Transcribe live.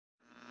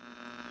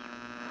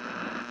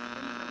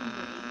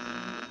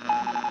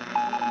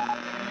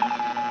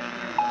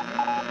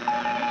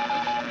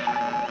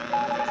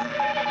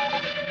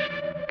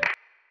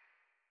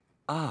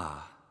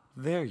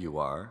There you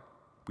are.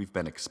 We've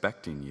been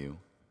expecting you,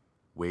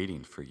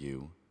 waiting for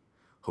you,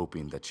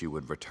 hoping that you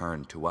would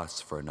return to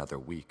us for another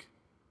week.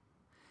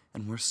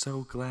 And we're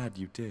so glad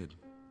you did.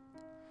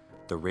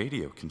 The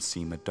radio can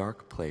seem a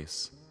dark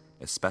place,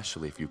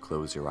 especially if you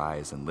close your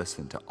eyes and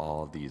listen to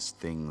all these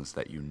things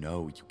that you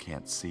know you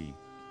can't see.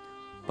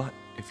 But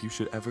if you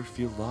should ever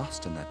feel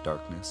lost in that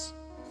darkness,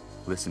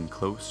 listen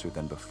closer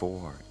than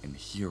before and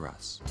hear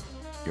us,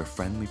 your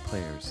friendly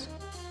players,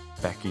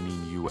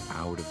 beckoning you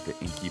out of the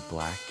inky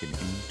black and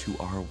into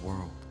our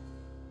world.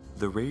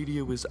 The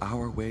radio is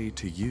our way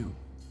to you,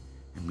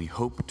 and we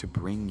hope to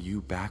bring you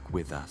back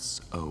with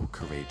us, oh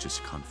courageous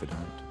confidant.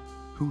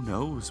 Who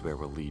knows where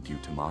we'll lead you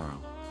tomorrow?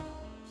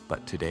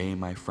 But today,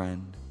 my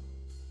friend,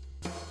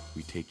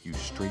 we take you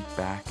straight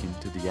back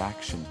into the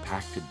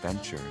action-packed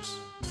adventures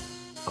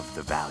of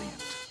the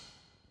Valiant.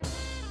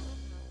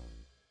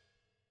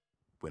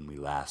 When we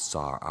last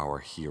saw our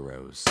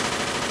heroes.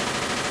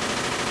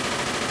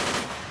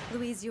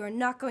 Louise, you are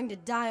not going to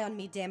die on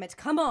me, damn it.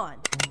 Come on!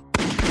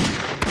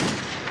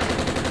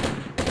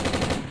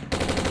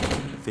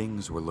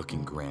 Things were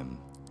looking grim.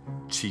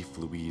 Chief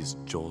Louise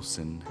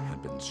Jolson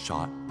had been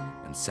shot,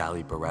 and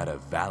Sally Beretta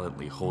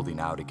valiantly holding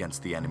out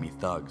against the enemy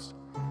thugs,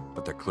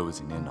 but they're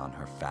closing in on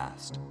her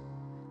fast.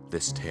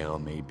 This tale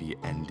may be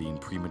ending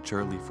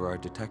prematurely for our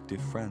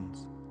detective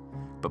friends.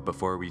 But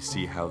before we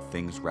see how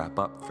things wrap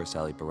up for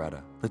Sally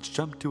Beretta, let's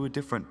jump to a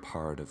different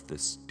part of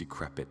this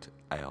decrepit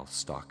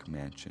Islestock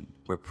mansion,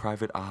 where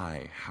Private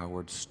Eye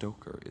Howard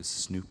Stoker is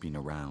snooping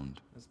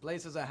around. This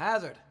place is a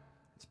hazard.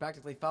 It's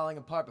practically falling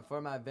apart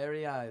before my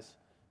very eyes.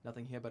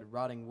 Nothing here but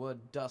rotting wood,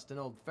 dust, and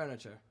old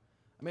furniture.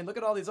 I mean, look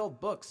at all these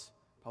old books.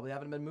 Probably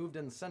haven't been moved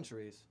in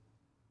centuries.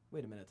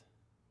 Wait a minute.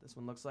 This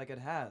one looks like it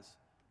has.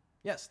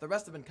 Yes, the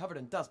rest have been covered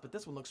in dust, but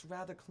this one looks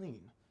rather clean.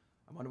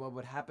 I wonder what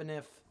would happen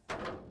if...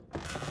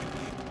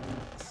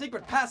 A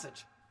secret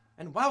passage!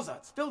 And wowza,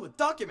 it's filled with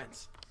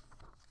documents!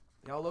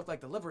 They all look like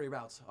delivery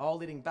routes, all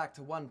leading back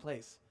to one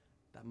place.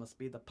 That must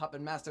be the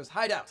Puppet Master's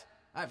hideout.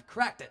 I've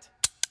cracked it.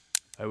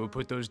 I will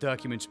put those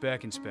documents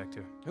back,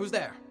 Inspector. Who's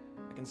there?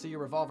 I can see your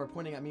revolver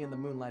pointing at me in the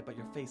moonlight, but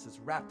your face is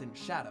wrapped in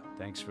shadow.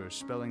 Thanks for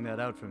spelling that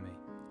out for me.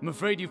 I'm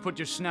afraid you've put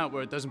your snout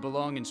where it doesn't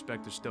belong,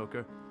 Inspector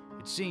Stoker.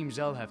 It seems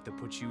I'll have to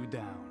put you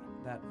down.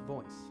 That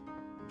voice.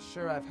 I'm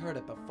sure I've heard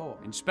it before.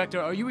 Inspector,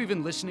 are you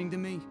even listening to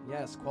me?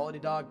 Yes, quality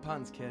dog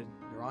puns, kid.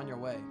 You're on your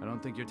way. I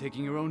don't think you're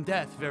taking your own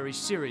death very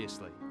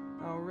seriously.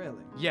 Oh,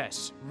 really?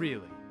 Yes,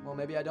 really. Well,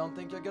 maybe I don't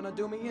think you're gonna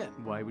do me in.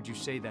 Why would you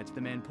say that to the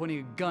man pointing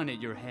a gun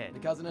at your head?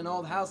 Because in an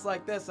old house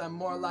like this, I'm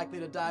more likely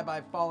to die by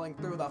falling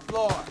through the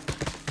floor.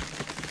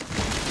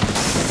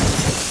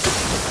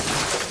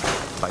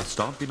 By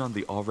stomping on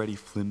the already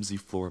flimsy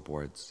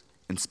floorboards,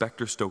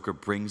 Inspector Stoker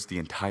brings the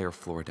entire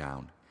floor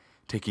down,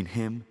 taking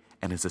him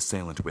and his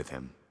assailant with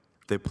him.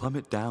 They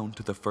plummet down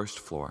to the first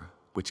floor,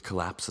 which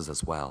collapses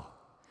as well.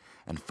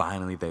 And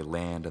finally they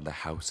land in the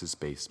house's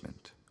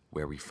basement,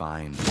 where we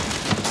find...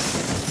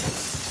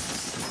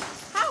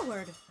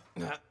 Howard!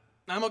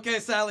 I'm okay,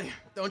 Sally.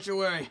 Don't you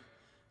worry.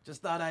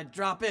 Just thought I'd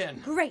drop in.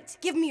 Great,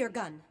 give me your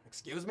gun.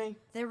 Excuse me?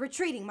 They're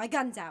retreating, my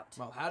gun's out.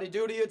 Well, howdy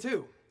do to you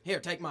too.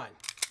 Here, take mine.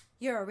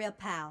 You're a real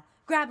pal.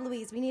 Grab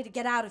Louise, we need to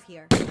get out of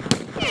here.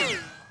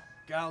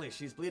 Golly,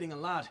 she's bleeding a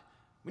lot.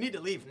 We need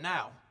to leave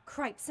now.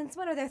 Cripe, since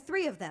when are there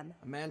 3 of them?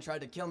 A man tried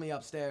to kill me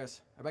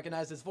upstairs. I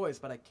recognize his voice,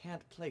 but I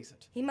can't place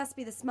it. He must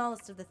be the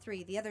smallest of the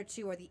 3. The other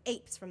 2 are the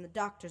apes from the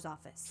doctor's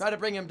office. Try to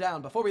bring him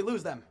down before we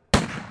lose them.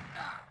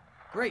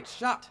 Great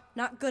shot.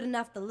 Not good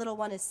enough, the little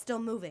one is still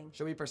moving.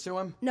 Should we pursue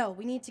him? No,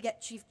 we need to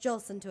get Chief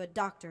Jolson to a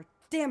doctor.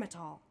 Damn it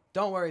all.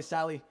 Don't worry,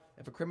 Sally.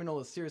 If a criminal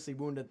is seriously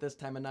wounded this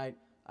time of night,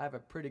 I have a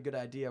pretty good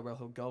idea where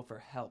he'll go for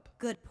help.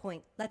 Good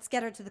point. Let's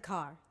get her to the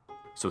car.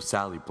 So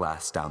Sally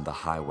blasts down the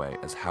highway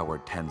as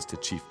Howard tends to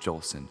Chief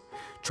Jolson,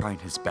 trying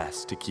his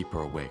best to keep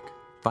her awake.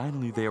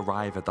 Finally, they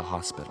arrive at the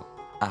hospital.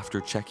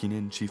 After checking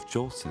in Chief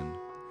Jolson,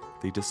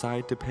 they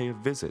decide to pay a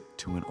visit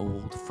to an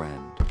old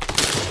friend.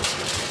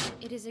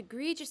 It is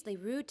egregiously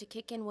rude to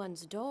kick in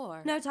one's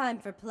door. No time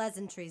for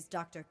pleasantries,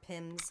 Dr.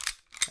 Pims.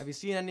 Have you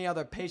seen any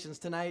other patients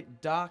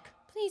tonight, Doc?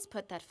 Please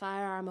put that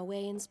firearm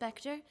away,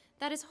 Inspector.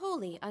 That is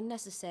wholly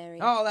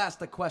unnecessary. I'll ask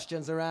the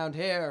questions around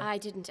here. I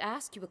didn't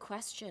ask you a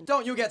question.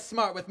 Don't you get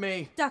smart with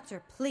me.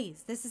 Doctor,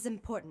 please, this is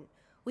important.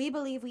 We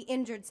believe we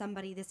injured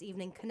somebody this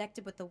evening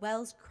connected with the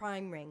Wells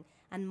crime ring,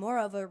 and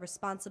moreover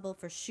responsible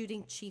for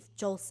shooting Chief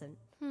Jolson.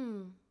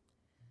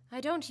 I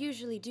don't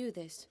usually do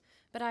this,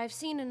 but I've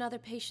seen another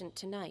patient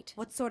tonight.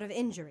 What sort of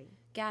injury?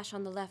 Gash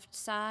on the left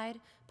side,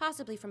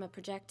 possibly from a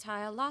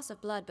projectile, loss of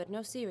blood but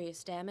no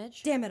serious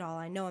damage. Damn it all,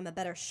 I know I'm a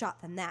better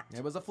shot than that.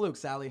 It was a fluke,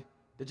 Sally.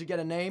 Did you get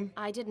a name?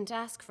 I didn't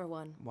ask for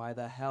one. Why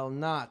the hell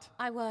not?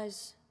 I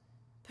was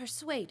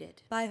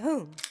persuaded. By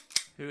whom?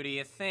 Who do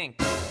you think?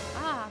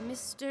 Ah,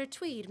 Mr.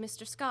 Tweed,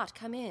 Mr. Scott,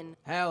 come in.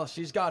 Hell,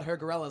 she's got her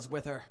gorillas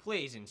with her.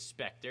 Please,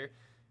 Inspector.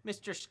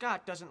 Mr.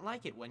 Scott doesn't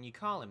like it when you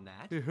call him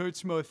that. It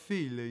hurts my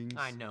feelings.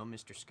 I know,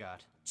 Mr.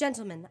 Scott.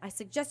 Gentlemen, I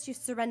suggest you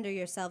surrender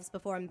yourselves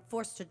before I'm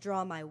forced to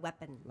draw my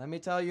weapon. Let me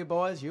tell you,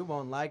 boys, you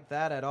won't like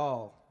that at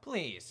all.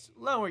 Please,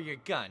 lower your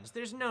guns.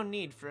 There's no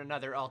need for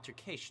another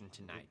altercation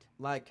tonight.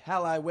 Like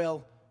hell I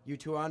will. You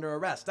two are under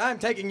arrest. I'm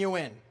taking you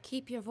in.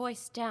 Keep your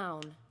voice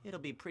down. It'll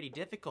be pretty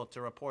difficult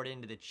to report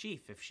into the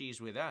chief if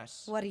she's with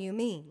us. What do you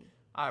mean?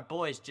 Our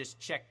boys just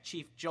checked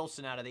Chief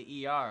Jolson out of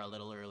the ER a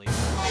little earlier.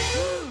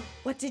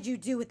 What did you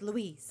do with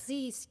Louise?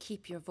 Please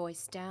keep your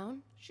voice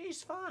down.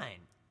 She's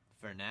fine.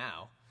 For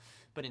now.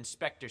 But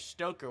Inspector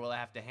Stoker will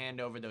have to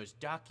hand over those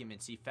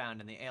documents he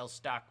found in the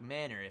Alestock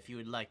Manor if you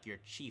would like your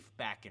chief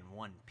back in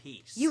one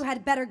piece. You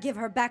had better give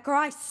her back or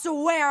I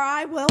swear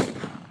I will.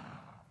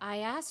 I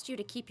asked you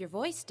to keep your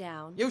voice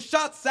down. You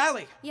shot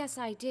Sally! Yes,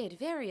 I did.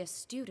 Very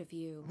astute of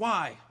you.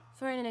 Why?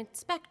 For an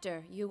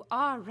inspector, you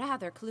are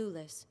rather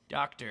clueless.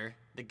 Doctor,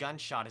 the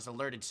gunshot has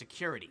alerted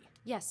security.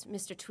 Yes,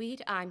 Mr.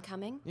 Tweed, I'm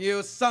coming.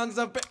 You sons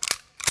of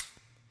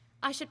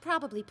I should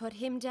probably put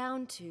him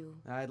down, too.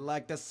 I'd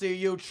like to see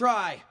you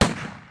try.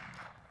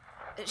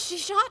 She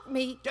shot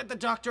me. Get the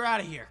doctor out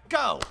of here.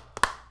 Go!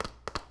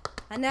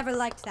 I never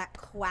liked that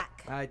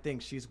quack. I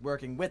think she's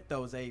working with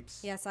those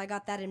apes. Yes, I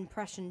got that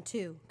impression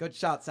too. Good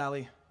shot,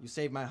 Sally. You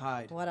saved my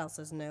hide. What else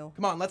is new?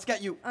 Come on, let's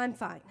get you. I'm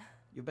fine.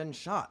 You've been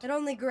shot. It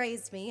only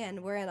grazed me,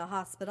 and we're in a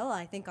hospital.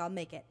 I think I'll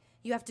make it.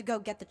 You have to go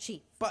get the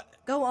chief. But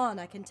Go on,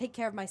 I can take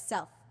care of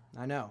myself.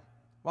 I know.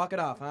 Walk it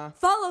off, huh?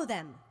 Follow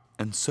them!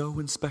 And so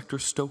Inspector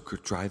Stoker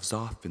drives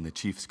off in the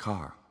chief's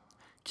car,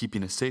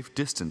 keeping a safe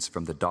distance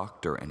from the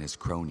doctor and his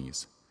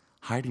cronies,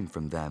 hiding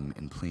from them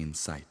in plain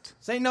sight.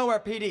 Say nowhere,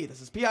 PD.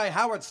 This is P.I.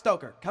 Howard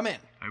Stoker. Come in.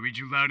 I read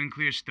you loud and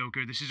clear,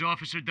 Stoker. This is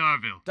Officer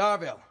Darville.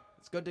 Darville,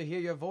 it's good to hear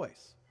your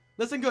voice.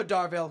 Listen good,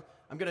 Darville.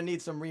 I'm gonna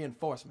need some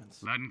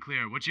reinforcements. Loud and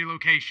clear. What's your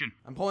location?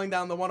 I'm pulling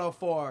down the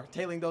 104,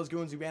 tailing those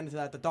goons who ran into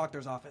that at the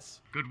doctor's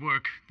office. Good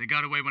work. They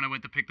got away when I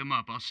went to pick them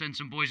up. I'll send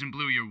some boys in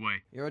blue your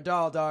way. You're a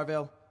doll,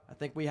 Darville. I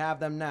think we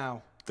have them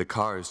now. The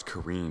cars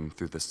careen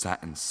through the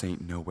satin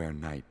Saint Nowhere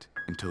night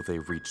until they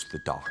reach the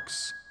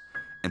docks.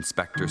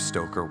 Inspector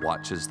Stoker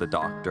watches the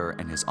doctor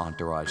and his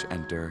entourage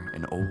enter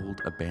an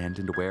old,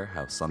 abandoned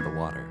warehouse on the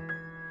water.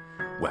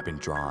 Weapon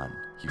drawn,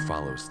 he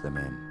follows them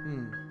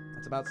in.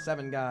 That's about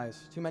 7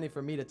 guys. Too many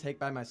for me to take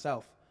by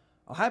myself.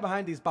 I'll hide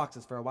behind these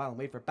boxes for a while and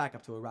wait for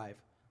backup to arrive.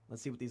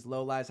 Let's see what these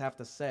lowlives have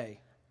to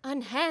say.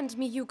 Unhand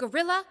me, you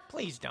gorilla.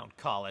 Please don't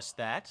call us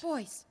that.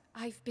 Boys,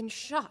 I've been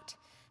shot.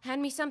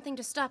 Hand me something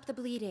to stop the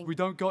bleeding. We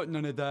don't got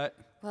none of that.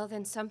 Well,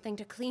 then something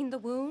to clean the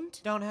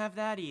wound. Don't have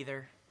that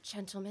either.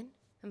 Gentlemen,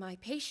 my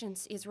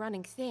patience is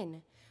running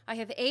thin. I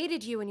have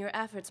aided you in your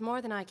efforts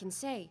more than I can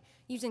say,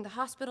 using the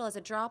hospital as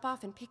a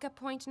drop-off and pick-up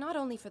point not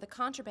only for the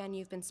contraband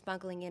you've been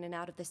smuggling in and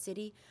out of the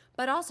city,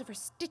 but also for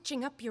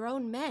stitching up your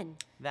own men.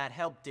 That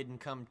help didn't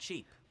come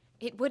cheap.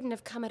 It wouldn't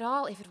have come at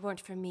all if it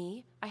weren't for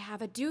me. I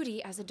have a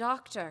duty as a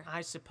doctor.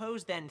 I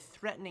suppose then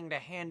threatening to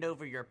hand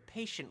over your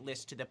patient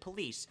list to the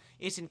police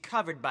isn't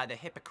covered by the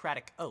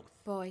Hippocratic Oath.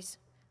 Boys,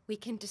 we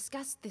can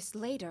discuss this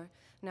later.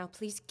 Now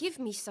please give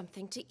me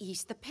something to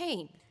ease the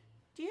pain.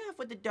 Do you have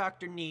what the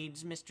doctor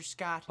needs, Mr.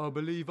 Scott? I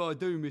believe I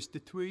do, Mr.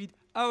 Tweed.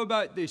 How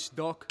about this,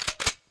 Doc?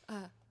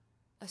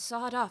 A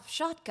sawed-off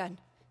shotgun.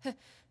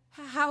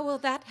 How will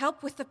that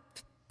help with the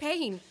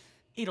pain?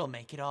 It'll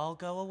make it all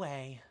go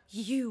away.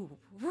 You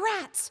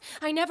rats!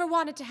 I never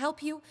wanted to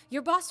help you.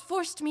 Your boss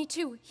forced me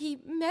to. He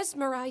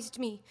mesmerized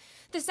me.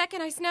 The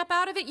second I snap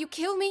out of it, you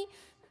kill me.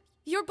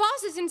 Your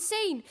boss is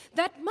insane.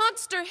 That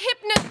monster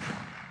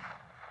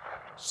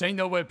Say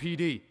nowhere,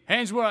 PD.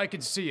 Hands where I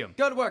can see him.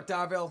 Good work,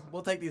 Darville.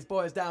 We'll take these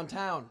boys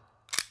downtown.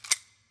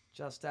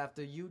 Just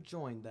after you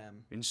join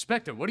them.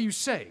 Inspector, what are you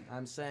saying?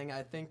 I'm saying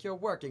I think you're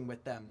working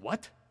with them.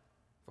 What?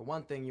 For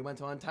one thing, you went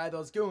to untie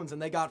those goons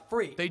and they got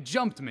free. They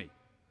jumped me.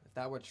 If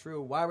that were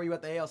true, why were you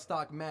at the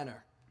Alestock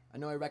Manor? I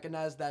know I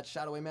recognized that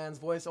shadowy man's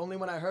voice. Only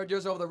when I heard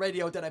yours over the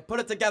radio did I put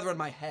it together in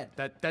my head.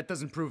 That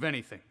doesn't prove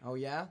anything. Oh,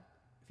 yeah?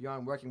 If you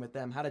aren't working with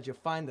them, how did you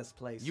find this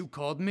place? You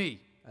called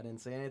me. I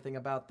didn't say anything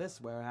about this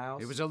warehouse.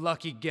 It was a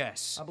lucky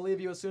guess. I'll believe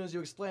you as soon as you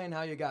explain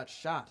how you got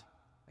shot.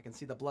 I can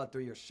see the blood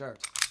through your shirt.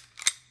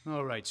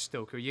 All right,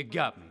 Stoker, you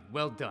got me.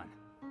 Well done.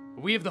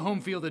 We have the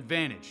home field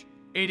advantage.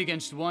 8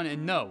 against 1,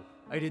 and no,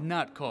 I did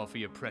not call for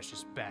your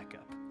precious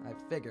backup. I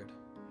figured.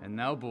 And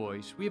now,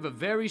 boys, we have a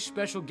very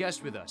special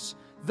guest with us.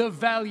 The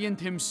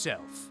Valiant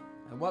himself.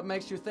 And what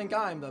makes you think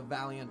I'm the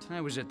Valiant? I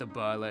was at the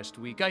bar last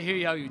week. I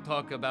hear how you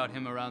talk about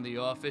him around the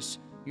office.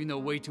 You know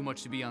way too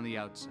much to be on the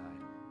outside.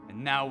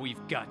 And now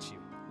we've got you.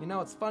 You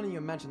know, it's funny you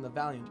mention the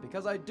Valiant,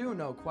 because I do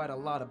know quite a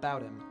lot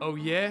about him. Oh,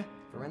 yeah?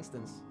 For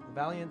instance, the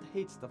Valiant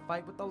hates to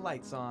fight with the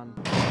lights on.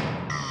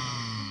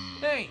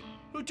 Hey,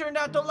 who turned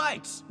out the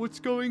lights? What's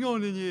going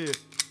on in here?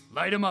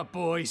 Light him up,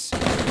 boys.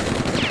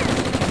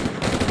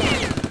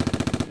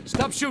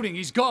 Stop shooting,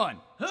 he's gone.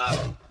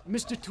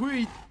 Mr.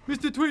 Tweed,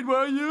 where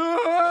are you?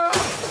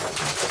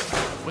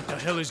 What the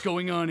hell is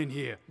going on in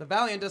here? The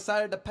Valiant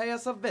decided to pay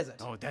us a visit.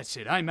 Oh, that's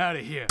it, I'm out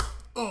of here.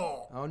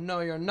 Oh no,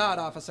 you're not,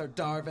 Officer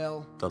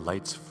Darville. The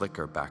lights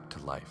flicker back to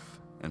life,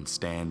 and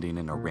standing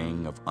in a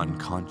ring of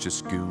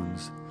unconscious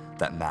goons,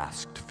 that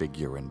masked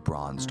figure in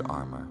bronzed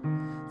armor,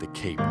 the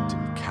caped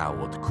and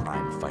cowled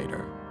crime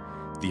fighter,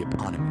 the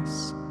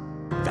eponymous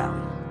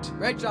Valiant.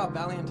 Great job,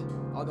 Valiant.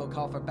 I'll go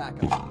call for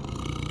backup.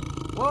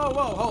 Whoa,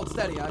 hold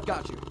steady. I've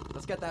got you.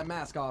 Let's get that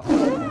mask off.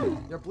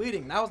 You're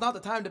bleeding. Now's not the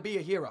time to be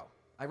a hero.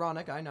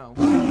 Ironic, I know.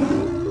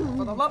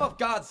 For the love of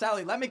God,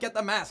 Sally, let me get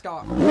the mask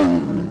off.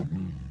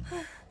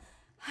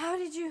 How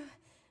did you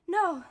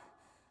know?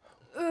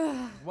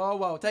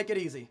 Whoa, take it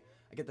easy.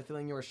 I get the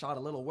feeling you were shot a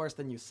little worse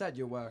than you said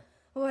you were.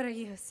 What are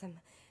you, some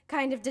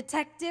kind of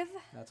detective?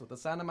 That's what the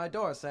sound of my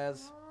door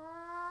says.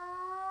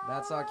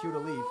 That's our cue to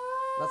leave.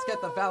 Let's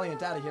get the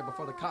Valiant out of here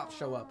before the cops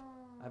show up.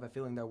 I have a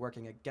feeling they're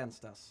working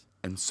against us.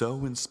 And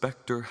so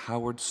Inspector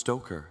Howard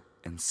Stoker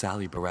and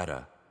Sally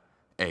Beretta,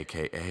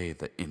 aka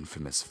the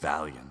infamous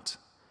Valiant,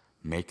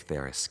 make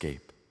their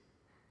escape.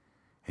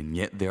 And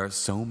yet there are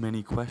so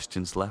many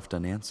questions left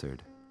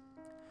unanswered.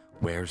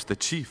 Where's the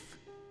chief?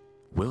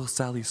 Will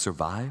Sally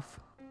survive?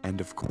 And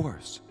of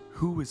course,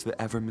 who is the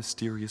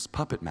ever-mysterious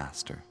puppet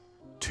master?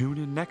 Tune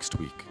in next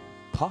week,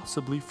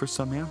 possibly for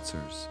some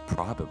answers,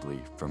 probably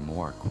for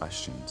more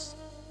questions.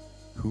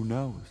 Who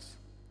knows?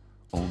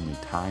 Only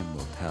time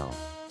will tell.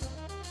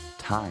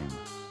 Time,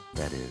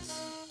 that is,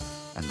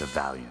 and the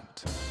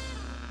Valiant.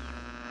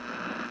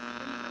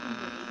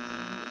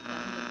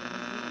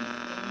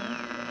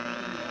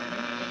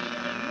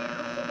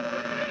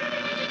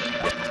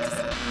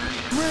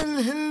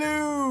 Well,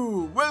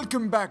 hello!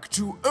 Welcome back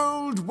to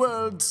Old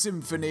World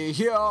Symphony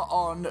here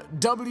on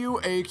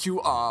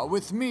WAQR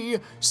with me,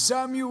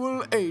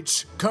 Samuel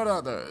H.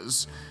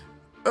 Carruthers.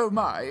 Oh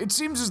my, it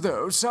seems as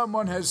though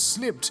someone has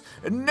slipped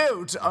a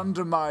note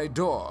under my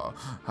door.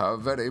 How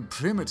very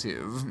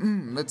primitive.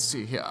 Let's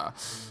see here.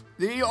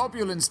 The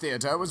Opulence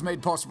Theatre was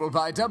made possible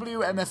by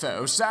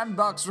WMFO,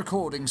 Sandbox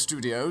Recording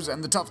Studios,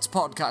 and the Tufts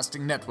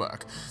Podcasting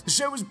Network. The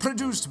show was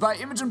produced by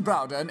Imogen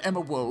Browder and Emma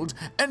Wold,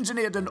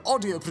 engineered and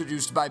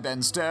audio-produced by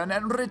Ben Stern,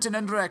 and written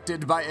and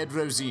directed by Ed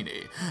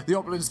Rosini. The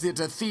Opulence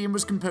Theatre theme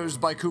was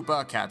composed by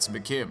Cooper Katz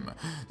McKim.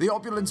 The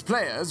Opulence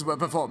players were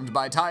performed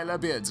by Tyler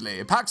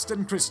Beardsley,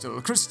 Paxton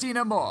Crystal,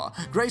 Christina Moore,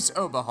 Grace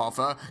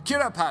Oberhofer,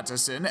 Kira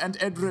Patterson, and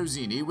Ed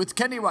Rosini, with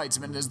Kenny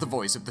Weitzman as the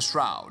voice of the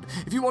Shroud.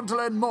 If you want to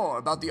learn more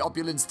about the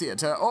Opulence Theatre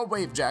or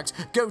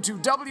Wavejacked, go to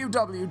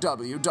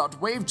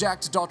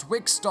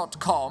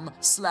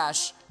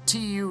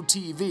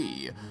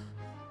www.wavejacked.wix.com/TUTV.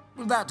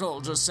 Well, that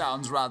all just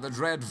sounds rather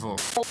dreadful.